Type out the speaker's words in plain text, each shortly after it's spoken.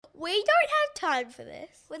We don't have time for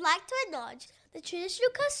this. We'd like to acknowledge the traditional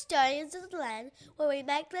custodians of the land where we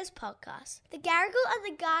make this podcast, the Garigal and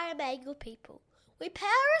the Garamangal people. We pay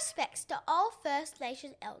our respects to all First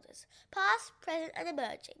Nation elders, past, present and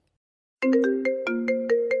emerging.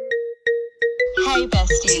 Hey,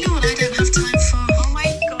 bestie. Do you know what I don't have time for? Oh my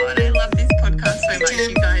God, I love this podcast so much,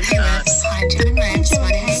 you guys. Hey, Revs. Hi, Jen and Revs.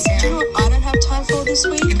 My name's Do you know Sarah. what I don't have time for this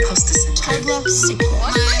week? Imposter syndrome. Toddler sickness.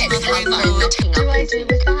 My mother-in-law. What do I do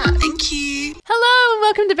with that? Thank you. Hello and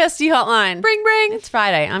welcome to Bestie Hotline. Bring, bring. It's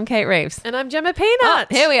Friday. I'm Kate Reeves. And I'm Gemma Peanut. Oh,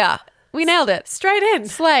 here we are. We nailed it. Straight in.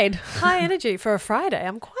 Slayed. High energy for a Friday.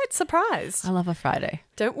 I'm quite surprised. I love a Friday.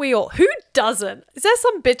 Don't we all? Who doesn't? Is there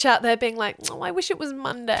some bitch out there being like, oh, I wish it was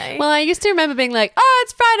Monday? Well, I used to remember being like, oh,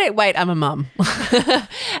 it's Friday. Wait, I'm a mum.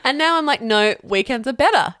 And now I'm like, no, weekends are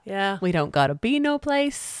better. Yeah. We don't gotta be no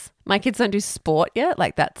place. My kids don't do sport yet,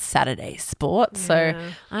 like that's Saturday sport. So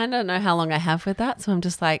I don't know how long I have with that. So I'm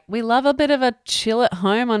just like, we love a bit of a chill at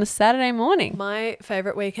home on a Saturday morning. My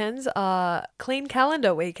favourite weekends are clean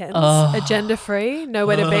calendar weekends. Oh. Agenda free,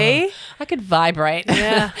 nowhere to be. I could vibrate.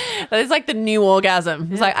 Yeah. It's like the new orgasm.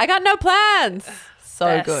 It's like, I got no plans. So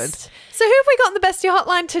Best. good. So who have we got on the Bestie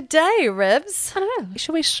Hotline today, Revs? I don't know.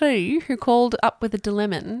 Shall we see who called up with a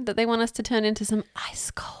dilemma that they want us to turn into some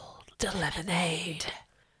ice cold lemonade?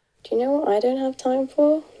 Do you know what I don't have time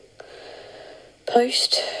for?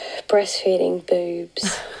 Post-breastfeeding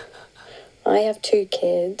boobs. I have 2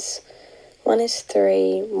 kids. One is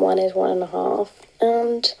 3, one is 1.5.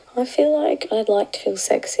 And I feel like I'd like to feel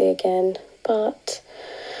sexy again, but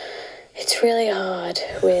it's really hard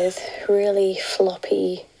with really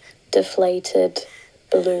floppy, deflated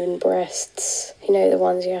balloon breasts. You know, the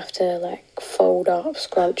ones you have to like fold up,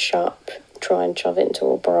 scrunch up, try and shove it into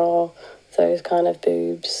a bra. Those kind of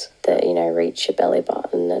boobs that, you know, reach your belly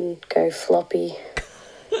button and go floppy.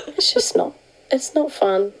 It's just not, it's not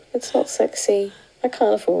fun. It's not sexy. I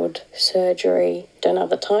can't afford surgery. Don't have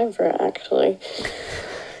the time for it, actually.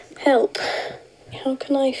 Help. How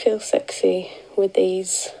can I feel sexy with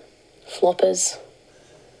these floppers?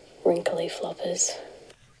 Wrinkly floppers.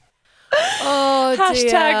 Oh,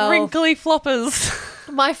 Hashtag wrinkly floppers.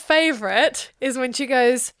 My favourite is when she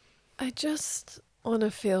goes, I just want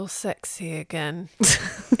to feel sexy again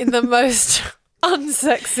in the most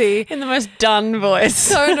unsexy In the most done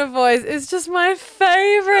voice. tone of voice. It's just my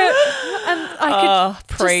favourite. And I could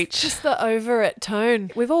preach. just the over it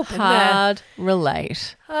tone. We've all been there. Hard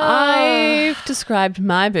relate. I've described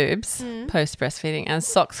my boobs post breastfeeding as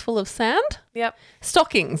socks full of sand. Yep.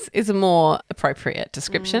 Stockings is a more appropriate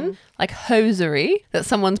description, like hosiery that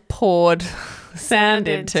someone's poured sand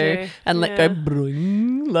into and let go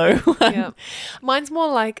broing low. Yep. Mine's more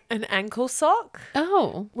like an ankle sock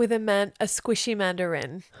Oh. with a squishy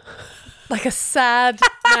mandarin. Like a sad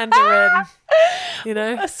mandarin, you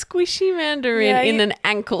know? A squishy mandarin Yeah, in you- an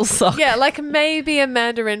ankle sock. Yeah, like maybe a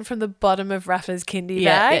mandarin from the bottom of Rafa's kindy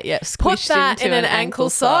Yeah, bag. yeah. Put Squished that into in an an ankle ankle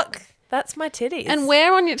sock. sock. That's my titties. And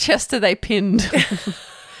where on your chest are they pinned?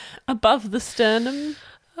 Above the sternum?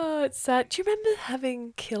 Oh, it's sad. Do you remember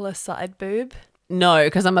having killer side boob? No,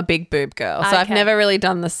 because I'm a big boob girl. So I've Okay. never really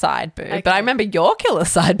done the side boob. But I Okay. remember your killer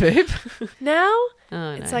side boob. Now,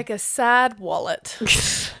 Oh, it's no. like a sad wallet.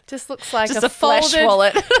 Just looks like Just a flesh folded,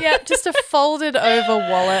 wallet. Yeah, just a folded over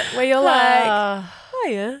wallet where you're like, Ah. oh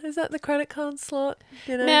yeah, is that the credit card slot?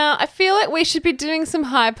 You know? Now, I feel like we should be doing some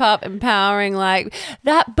hype up, empowering, like,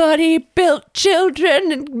 that body built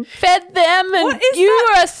children and fed them, and What is you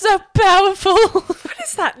are so powerful. What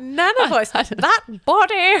is that nana voice? I don't know. That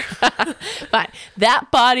body. Fine. That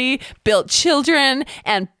body built children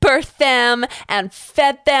and birthed them and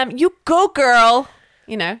fed them. You go, girl.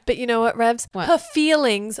 You know. But you know what, Revs? What? Her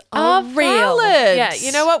feelings are real. valid. Yeah,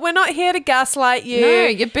 you know what? We're not here to gaslight you. No,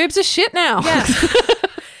 your boobs are shit now. Yeah.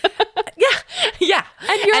 Yeah. Yeah.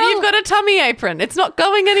 And you're you've got a tummy apron. It's not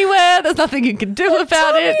going anywhere. There's nothing you can do about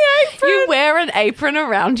tummy it. apron? You wear an apron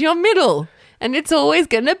around your middle and it's always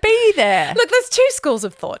going to be there. Look, there's 2 schools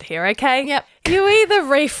of thought here, okay? Yep. You either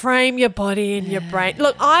reframe your body and your brain.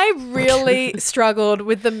 Look, I really struggled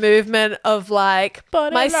with the movement of like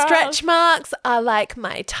Body my love. stretch marks are like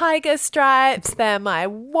my tiger stripes. They're my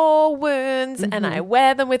war wounds and I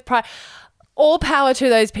wear them with pride. All power to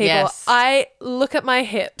those people. Yes. I look at my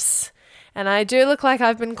hips and I do look like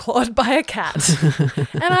I've been clawed by a cat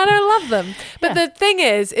and I don't love them. But the thing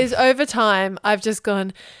is over time I've just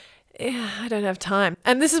gone, yeah, I don't have time.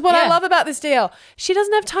 And this is what I Yeah. love about this deal. She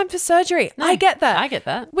doesn't have time for surgery. I get that. I get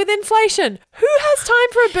that. With inflation, who has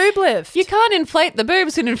time for a boob lift? You can't inflate the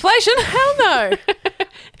boobs in inflation. Hell no.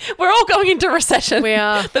 We're all going into recession. We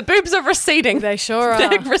are. The boobs are receding. They sure are.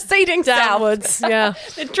 They're receding Downwards, south. yeah.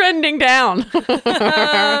 They're trending down.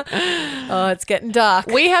 Oh, it's getting dark.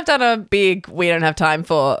 We have done a big we don't have time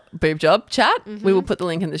for boob job chat. We will put the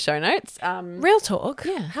link in the show notes. Real talk.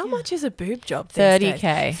 Yeah, How much is a boob job these days?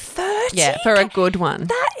 $30K. 30? Yeah, for a good one.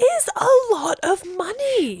 That is a lot of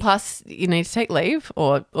money. Plus, you need to take leave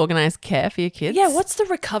or organise care for your kids. Yeah, what's the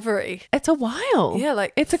recovery? It's a while. Yeah,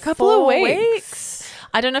 like it's a couple of 4 weeks.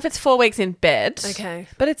 I don't know if it's 4 weeks in bed. Okay.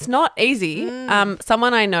 But it's not easy.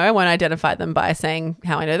 Someone I know, I won't identify them by saying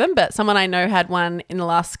how I know them, but someone I know had one in the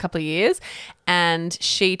last couple of years, and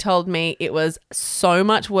she told me it was so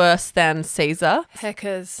much worse than Caesar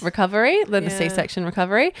Heckers. recovery, than the Yeah. C-section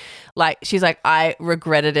recovery. Like, she's like, I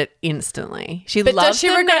regretted it instantly. She But loves does she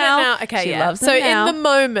them regret now. it now? Okay, She yeah. loves them So now. in the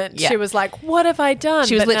moment, Yeah. she was like, what have I done?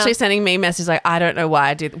 She was But literally now- sending me messages like, I don't know why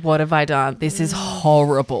I did. What have I done? This is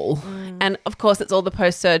horrible. And of course, it's all the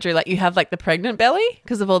post-surgery. Like, you have like the pregnant belly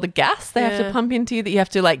because of all the gas they have Yeah. to pump into you that you have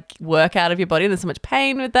to like work out of your body. There's so much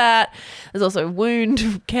pain with that. There's also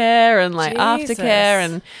wound care and like Jesus. aftercare,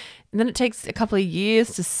 and then it takes a couple of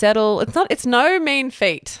years to settle. It's no mean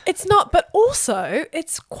feat. It's not, but also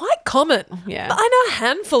it's quite common. Yeah. I know a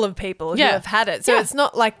handful of people who Yeah. have had it. So Yeah. it's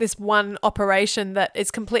not like this one operation that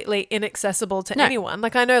is completely inaccessible to No. anyone.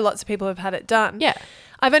 Like I know lots of people who have had it done. Yeah.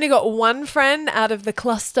 I've only got one friend out of the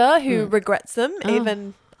cluster who regrets them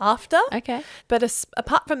even after. Okay. But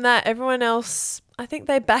apart from that, everyone else, I think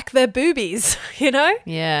they back their boobies, you know?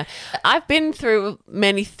 Yeah. I've been through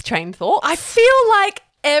many train thoughts. I feel like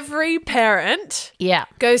every parent yeah.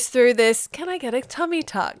 goes through this, can I get a tummy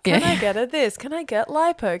tuck? Can Yeah. I get a this? Can I get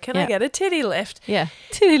lipo? Can I Yeah. get a titty lift? Yeah.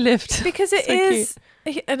 Titty lift. Because it So is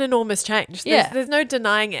an enormous change. Yeah. There's no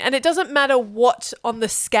denying it. And it doesn't matter what on the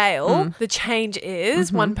scale the change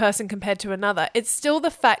is, one person compared to another. It's still the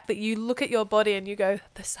fact that you look at your body and you go,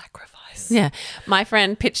 the sacrifice. Yeah. My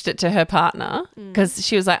friend pitched it to her partner because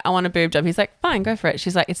she was like, I want a boob job. He's like, fine, go for it.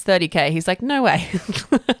 She's like, it's $30K. He's like, no way.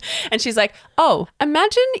 And she's like, oh,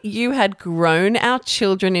 imagine you had grown our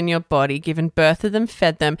children in your body, given birth to them,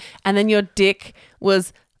 fed them, and then your dick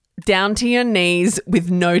was down to your knees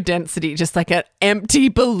with no density, just like an empty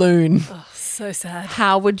balloon. So sad.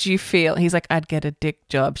 How would you feel? He's like, I'd get a dick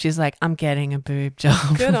job. She's like, I'm getting a boob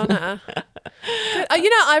job. Good on her. Good. You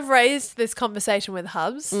know, I've raised this conversation with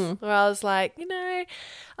Hubs where I was like, you know,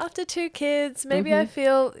 after 2 kids, maybe I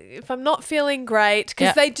feel, if I'm not feeling great, because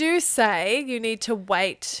Yeah. they do say you need to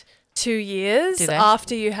wait 2 years Do they?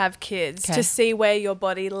 after you have kids Okay. to see where your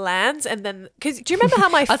body lands. And then, because do you remember how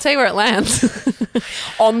my I'll tell you where it lands.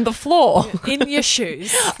 On the floor. in your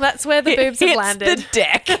shoes, that's where the boobs have Hits landed. the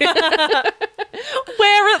deck.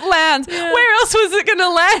 Where it lands. Where else was it going to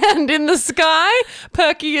land? In the sky?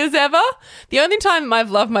 Perky as ever. The only time I've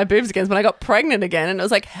loved my boobs again is when I got pregnant again, and it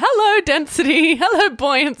was like, hello density, hello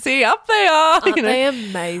buoyancy, up they are. Aren't they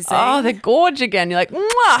amazing? Oh, they're gorge again. You're like,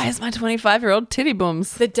 mwah, here's my 25-year-old titty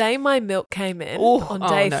booms. The day my milk came in Oh, on oh,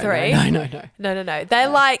 day no, 3. No. They're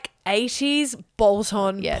like 80s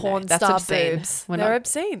bolt-on Yeah, no, porn that's star obscene. boobs. We're They're not-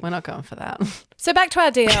 obscene. We're not going for that. So back to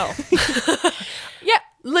our DL. Yeah,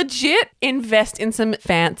 legit invest in some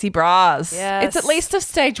fancy bras. Yes. It's at least a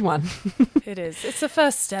stage 1. It is. It's the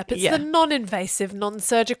first step. It's Yeah. the non-invasive,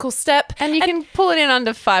 non-surgical step. And you can pull it in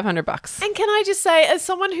under $500. And can I just say, as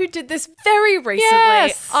someone who did this very recently,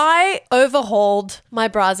 Yes. I overhauled my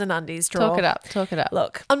bras and undies drawer. Talk it up.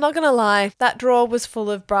 Look, I'm not going to lie. That drawer was full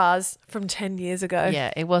of bras from 10 years ago.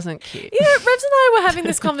 Yeah, it wasn't cute. You know, Revs and I were having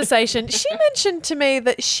this conversation. She mentioned to me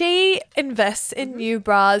that she invests in new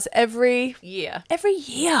bras every Yeah.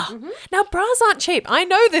 year. Now, bras aren't cheap. I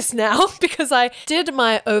know this now because I did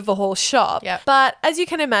my overhaul shop. Yep. But as you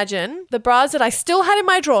can imagine, the bras that I still had in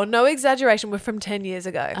my drawer, no exaggeration, were from 10 years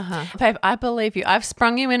ago. Babe, I believe you. I've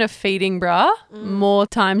sprung you in a feeding bra more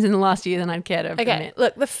times in the last year than I'd care to Okay, admit.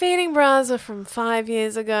 look, the feeding bras are from 5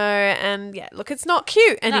 years ago, and yeah, look, it's not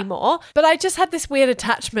cute anymore, but I just had this weird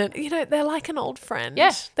attachment. You know, they're like an old friend.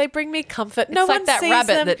 Yeah. They bring me comfort. It's No like one that sees rabbit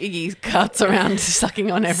them. that Iggy cuts around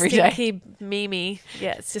sucking on every day. Stinky Mimi.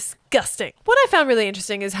 Yeah, it's disgusting. What I found really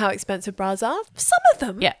interesting is how expensive bras are. Some of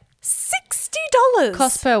them. Yeah. $60.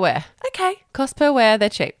 Cost per wear. Okay. Cost per wear, they're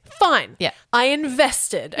cheap. Fine. Yeah. I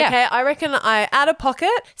invested. Yeah. Okay. I reckon I, out of pocket,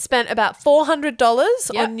 spent about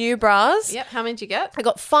 $400 Yep. on new bras. Yep. How many did you get? I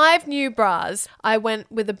got 5 new bras. I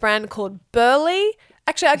went with a brand called Burley.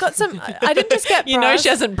 Actually, I got some. I didn't just get bras. You know she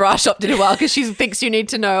hasn't bra shopped in a while because she thinks you need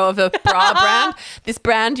to know of a bra brand. This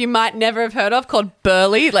brand you might never have heard of called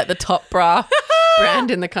Burley, like the top bra brand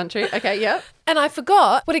in the country. Okay, yeah. And I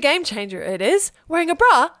forgot what a game changer it is wearing a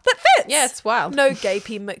bra that fits. Yeah, it's wild. No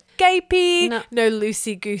gapey McGapey, No. no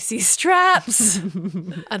loosey-goosey straps,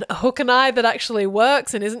 a hook and eye that actually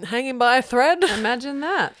works and isn't hanging by a thread. Imagine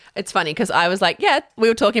that. It's funny because I was like, yeah, we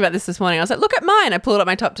were talking about this morning. I was like, look at mine. I pulled up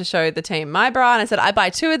my top to show the team my bra and I said, I buy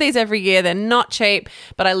 2 of these every year. They're not cheap,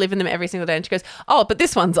 but I live in them every single day. And she goes, oh, but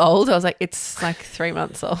this one's old. I was like, it's like 3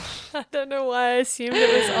 months old. I don't know why I assumed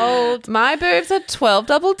it was old. My boobs are 12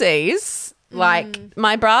 double Ds. Like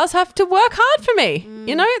my bras have to work hard for me.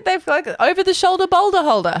 You know, they've like over the shoulder boulder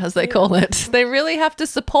holder, as they call it. They really have to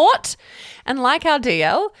support. And like our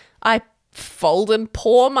DL, I fold and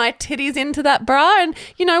pour my titties into that bra. And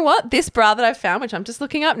you know what? This bra that I found, which I'm just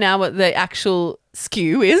looking up now what the actual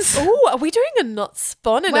SKU is. Oh, are we doing a not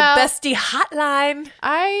spawn in Well- a bestie hotline?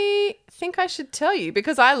 I think I should tell you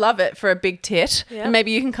because I love it for a big tit. Yeah. And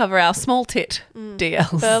maybe you can cover our small tit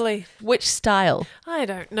DLs. Burley. Which style? I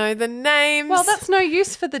don't know the names. Well, that's no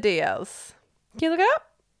use for the DLs. Can you look it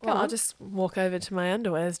up? Well, Come I'll on. just walk over to my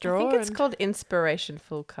underwears drawer. I think it's and- called Inspiration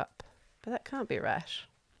Full Cup, but that can't be right.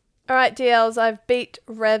 All right, DLs, I've beat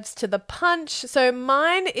Revs to the punch. So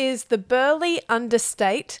mine is the Burley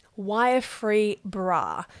Understate wire-free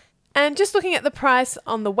bra. And just looking at the price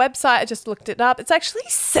on the website, I just looked it up. It's actually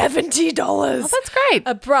 $70. Oh, that's great.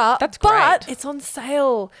 A bra. That's But great. it's on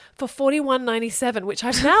sale for $41.97, which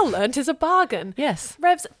I've now learned is a bargain. Yes.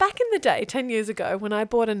 Revs, back in the day, 10 years ago, when I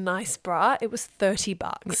bought a nice bra, it was $30.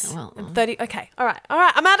 Yeah, well, And 30. Okay. All right.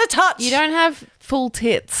 I'm out of touch. You don't have full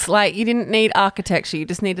tits. Like, you didn't need architecture. You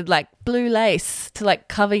just needed, like, blue lace to, like,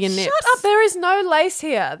 cover your nips. Shut up. There is no lace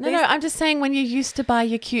here. No, I'm just saying when you used to buy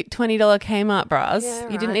your cute $20 Kmart bras, Yeah,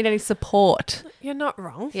 you didn't right. need any support. You're not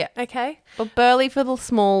wrong. Yeah. Okay. But Burley for the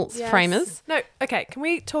small Yes. framers. No. Okay. Can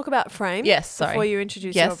we talk about frame? Yes, sorry. Before you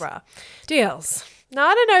introduce Yes. your bra. DLs. Now,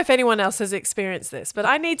 I don't know if anyone else has experienced this, but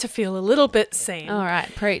I need to feel a little bit seen. All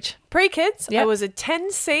right, preach. Pre-kids, I Yep. was a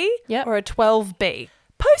 10C Yep. or a 12B.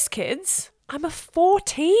 Post-kids, I'm a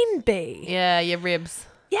 14B. Yeah, your ribs.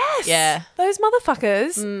 Yes. Yeah. Those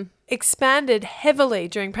motherfuckers expanded heavily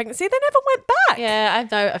during pregnancy. They never went back. Yeah, I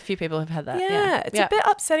know a few people have had that. Yeah, it's Yeah. a bit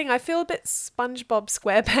upsetting. I feel a bit SpongeBob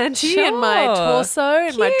SquarePants in my Sure. torso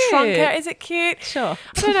and my trunk Cute. area. Is it cute? Sure.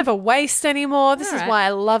 I don't have a waist anymore. This All is right. why I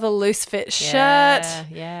love a loose fit shirt.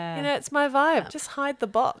 Yeah. You know, it's my vibe. Just hide the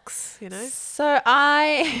box, you know? So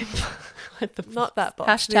I Not that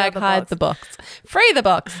box. the hashtag other hide box. the box. Free the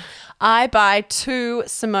box. I buy 2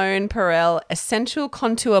 Simone Perel Essential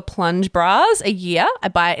Contour Plunge bras a year. I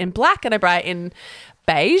buy it in black and I buy it in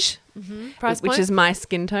beige, Price which point? is my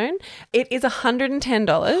skin tone. It is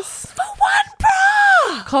 $110. For one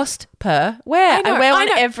bra! Cost per wear. I know, wear I one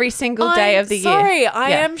know. every single day I'm of the year. sorry, I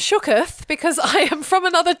Yeah. am shooketh because I am from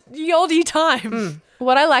another yoddy time.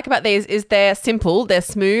 What I like about these is they're simple, they're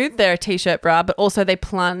smooth, they're a t-shirt bra, but also they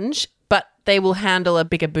plunge, but they will handle a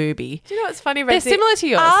bigger boobie. Do you know what's funny, They're Rexy? similar to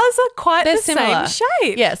yours. Ours are quite They're the similar. same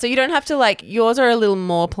shape. Yeah, so you don't have to like, yours are a little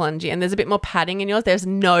more plungy and there's a bit more padding in yours. There's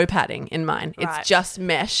no padding in mine. Right. It's just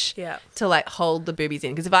mesh Yeah. to like hold the boobies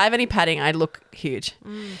in. Because if I have any padding, I'd look huge.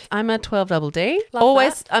 I'm a 12 double D. Love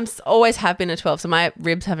Always, always have been a 12. So my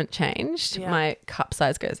ribs haven't changed. Yeah. My cup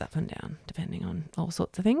size goes up and down depending on all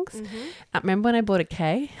sorts of things. Remember when I bought a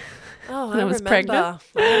K? Oh, When I I was remember. pregnant?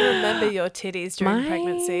 I remember your titties during My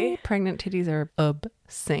pregnancy. pregnant titties are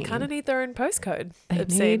obscene. Kind of need their own postcode. They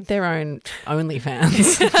Obscene. need their own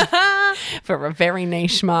OnlyFans for a very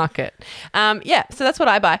niche market. Yeah, so that's what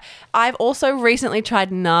I buy. I've also recently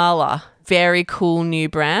tried Nala. Very cool new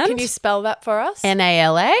brand. Can you spell that for us?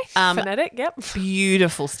 Nala. Phonetic, yep.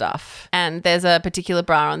 Beautiful stuff. And there's a particular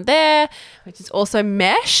bra on there, which is also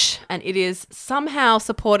mesh. And it is somehow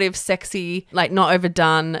supportive, sexy, like not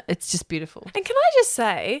overdone. It's just beautiful. And can I just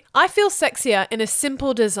say, I feel sexier in a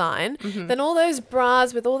simple design than all those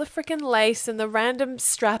bras with all the freaking lace and the random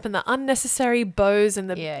strap and the unnecessary bows and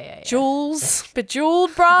the Yeah. jewels,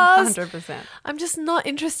 bejeweled bras. 100%. I'm just not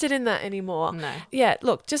interested in that anymore. No. Yeah,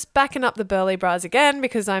 look, just backing up the Burley bras again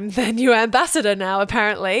because I'm their new ambassador now,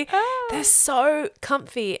 apparently. They're so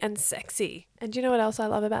comfy and sexy. And do you know what else I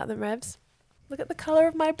love about them, Revs? Look at the color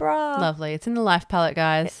of my bra. Lovely. It's in the Life palette,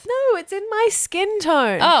 guys. No, it's in my skin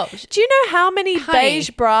tone. Oh. Do you know how many Honey. beige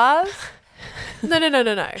bras? No.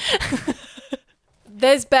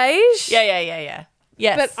 There's beige. Yeah.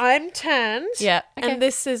 Yes. But I'm tanned. Yeah, okay. And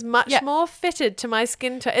this is much Yeah. more fitted to my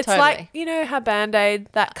skin tone. It's Totally. like, you know how Band-Aid,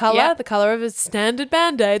 that colour, Yeah. the colour of a standard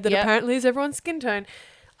Band-Aid that Yeah. apparently is everyone's skin tone.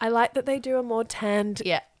 I like that they do a more tanned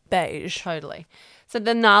Yeah. beige. Totally. So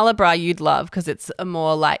the Nala bra you'd love because it's a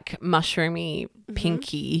more like mushroomy,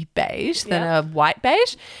 pinky beige than a white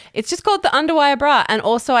beige. It's just called the underwire bra. And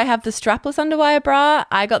also I have the strapless underwire bra.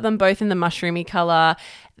 I got them both in the mushroomy color.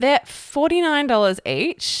 They're $49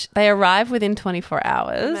 each. They arrive within 24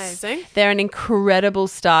 hours. Amazing. They're an incredible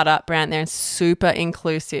startup brand. They're super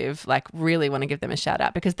inclusive. Like really want to give them a shout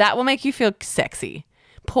out because that will make you feel sexy.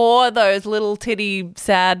 Pour those little titty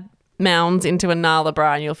sad mounds into a Nala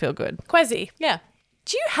bra and you'll feel good. Quezzy, Yeah.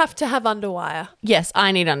 do you have to have underwire? Yes,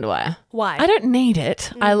 I need underwire. Why? I don't need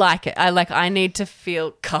it. I like it. I need to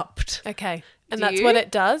feel cupped. Okay. And Do that's you? what it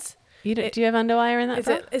does? Do you have underwire in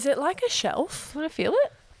that? Is it like a shelf? Want to feel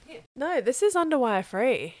it? No, this is underwire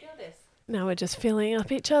free. Feel this. Now we're just filling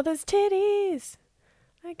up each other's titties.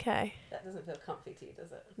 Okay. That doesn't feel comfy to you,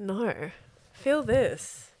 does it? No. Feel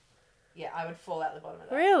this. Yeah, I would fall out the bottom of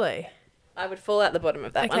that. Really? I would fall out the bottom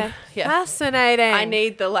of that Okay. one. Yeah. Fascinating. I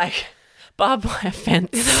need the like barbed wire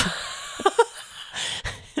fence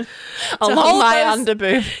along hold my those-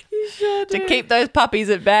 underboob You sure to do. keep those puppies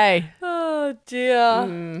at bay. Oh,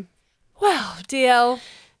 dear. Well, DL.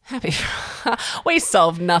 Happy. We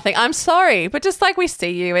solved nothing. I'm sorry, but just like we see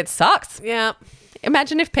you, it sucks. Yeah.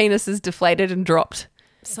 Imagine if penises deflated and dropped.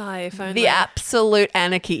 Sigh if only. The absolute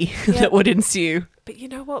anarchy that would ensue. But you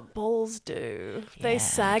know what balls do? They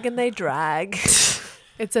sag and they drag.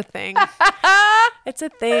 It's a thing. It's a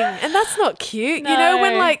thing. And that's not cute. You know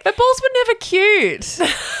when like... But balls were never cute. Do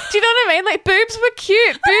you know what I mean? Like boobs were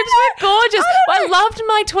cute. Boobs were gorgeous. I loved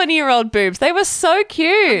my 20-year-old boobs. They were so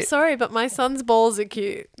cute. Sorry, but my son's balls are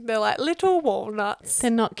cute. They're like little walnuts.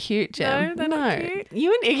 They're not cute, Jem. No, they're not cute.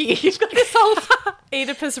 You and Iggy, you've got this whole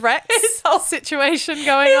Oedipus Rex situation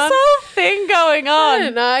going this on. whole thing going I on.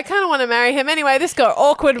 don't know. I kind of want to marry him. Anyway, this got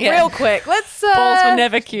awkward Yeah. real quick. Let's Balls were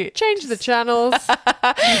never cute. change the channels.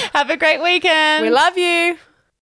 Have a great weekend. We love you.